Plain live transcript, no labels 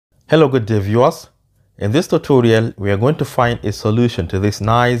Hello good day viewers. In this tutorial we are going to find a solution to this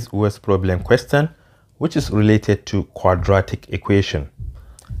nice word problem question which is related to quadratic equation.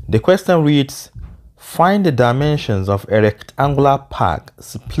 The question reads, find the dimensions of a rectangular park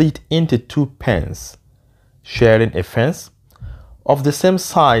split into two pens sharing a fence of the same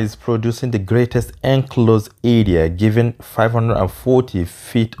size producing the greatest enclosed area given 540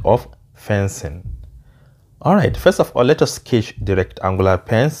 feet of fencing. Alright, first of all let us sketch the rectangular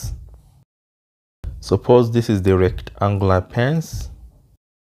pens. Suppose this is the rectangular pens.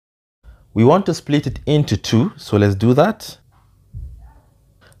 We want to split it into two, so let's do that.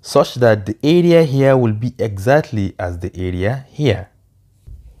 Such that the area here will be exactly as the area here.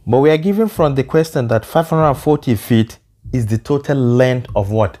 But we are given from the question that 540 feet is the total length of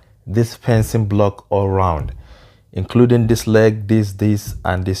what? This fencing block all round, including this leg, this,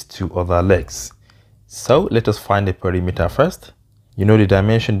 and these two other legs. So let us find the perimeter first. You know the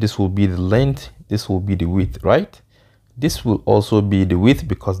dimension, this will be the length, this will be the width, right? This will also be the width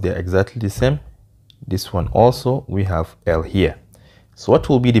because they are exactly the same. This one also, we have L here. So what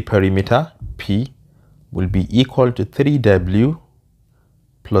will be the perimeter? P will be equal to 3W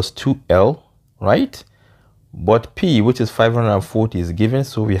plus 2L, right? But P, which is 540, is given,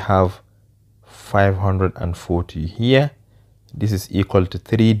 so we have 540 here. This is equal to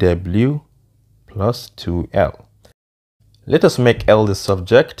 3W plus 2L. Let us make L the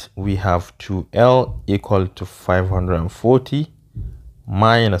subject. We have 2L equal to 540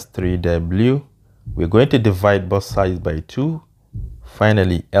 minus 3W. We're going to divide both sides by 2.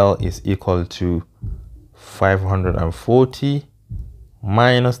 Finally, L is equal to 540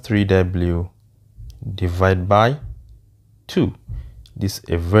 minus 3W divided by 2. This is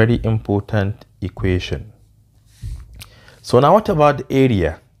a very important equation. So now what about the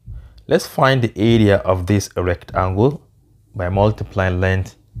area? Let's find the area of this rectangle by multiplying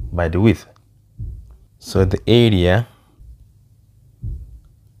length by the width. So the area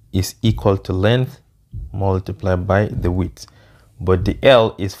is equal to length multiplied by the width. But the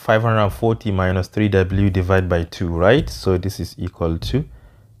L is 540 minus 3W divided by 2, right? So this is equal to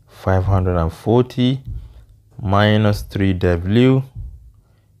 540 minus 3W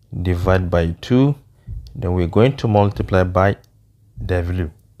divided by 2. Then we're going to multiply by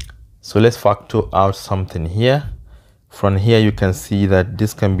W. So let's factor out something here. From here you can see that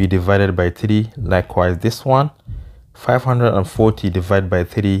this can be divided by 3. Likewise this one. 540 divided by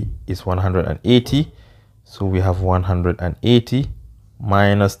 3 is 180. So we have 180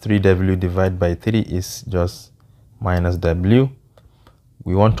 minus 3W divided by 3 is just minus W.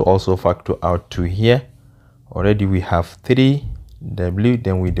 We want to also factor out 2 here. Already we have 3W,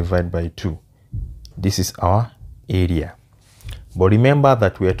 then we divide by 2. This is our area. But remember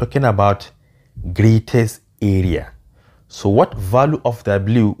that we are talking about greatest area. So what value of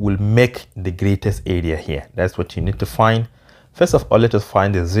W will make the greatest area here? That's what you need to find. First of all, let us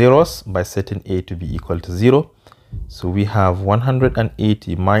find the zeros by setting A to be equal to 0. So we have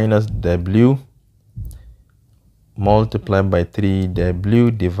 180 minus W multiplied by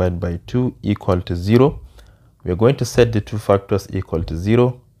 3W divided by 2 equal to 0. We are going to set the two factors equal to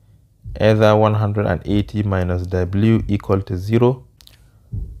 0. Either 180 minus W equal to 0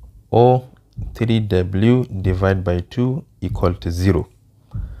 or 3W divided by 2 equal to 0.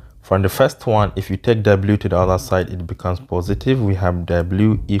 From the first one, if you take W to the other side, it becomes positive. We have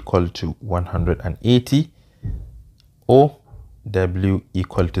W equal to 180 or W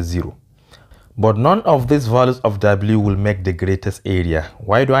equal to 0. But none of these values of W will make the greatest area.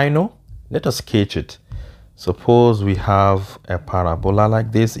 Why do I know? Let us sketch it. Suppose we have a parabola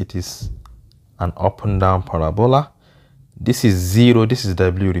like this. It is an up and down parabola. This is 0. This is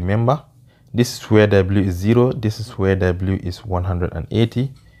W, remember? This is where W is 0. This is where W is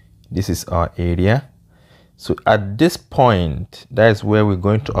 180. This is our area. So at this point, that is where we're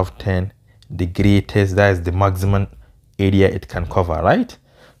going to obtain the greatest, that is the maximum area it can cover, right?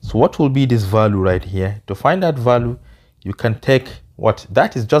 So what will be this value right here? To find that value, you can take what?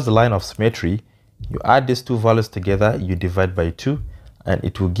 That is just the line of symmetry. You add these two values together, you divide by 2, and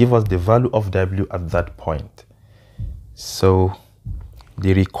it will give us the value of W at that point. So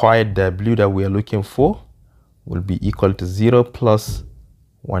the required W that we are looking for will be equal to 0 plus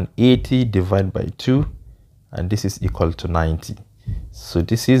 180 divided by 2, and this is equal to 90. So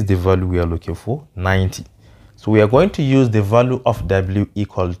this is the value we are looking for, 90. So we are going to use the value of W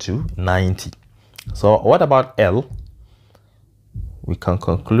equal to 90. So what about L? We can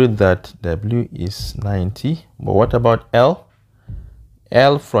conclude that W is 90. But what about L?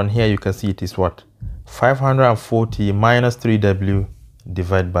 L from here you can see it is what? 540 minus 3W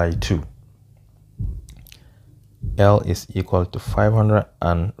divided by 2. L is equal to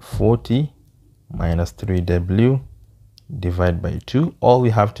 540 minus 3W divided by 2. All we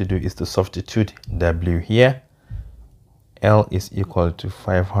have to do is to substitute W here. L is equal to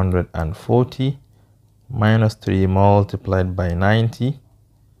 540 minus 3 multiplied by 90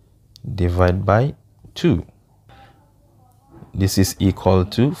 divided by 2. This is equal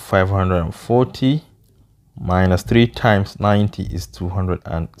to 540 minus 3 times 90 is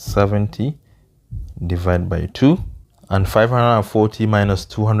 270 divided by 2. And 540 minus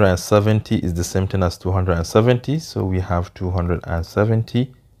 270 is the same thing as 270. So we have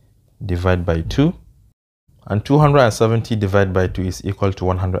 270 divided by 2. And 270 divided by 2 is equal to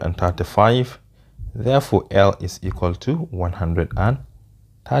 135. Therefore, L is equal to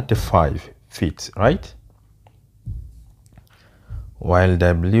 135 feet, right? While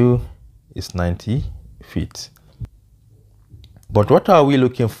W is 90 feet. But what are we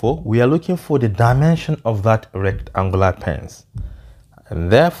looking for? We are looking for the dimension of that rectangular fence. And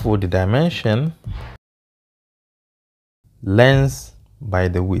therefore, the dimension length by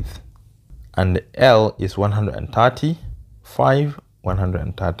the width. And the L is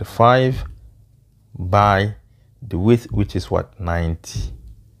 135 by the width, which is what? 90.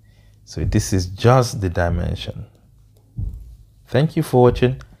 So this is just the dimension. Thank you for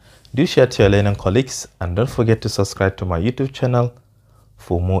watching. Do share to your learning colleagues and don't forget to subscribe to my YouTube channel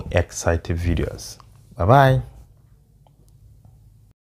for more exciting videos. Bye bye.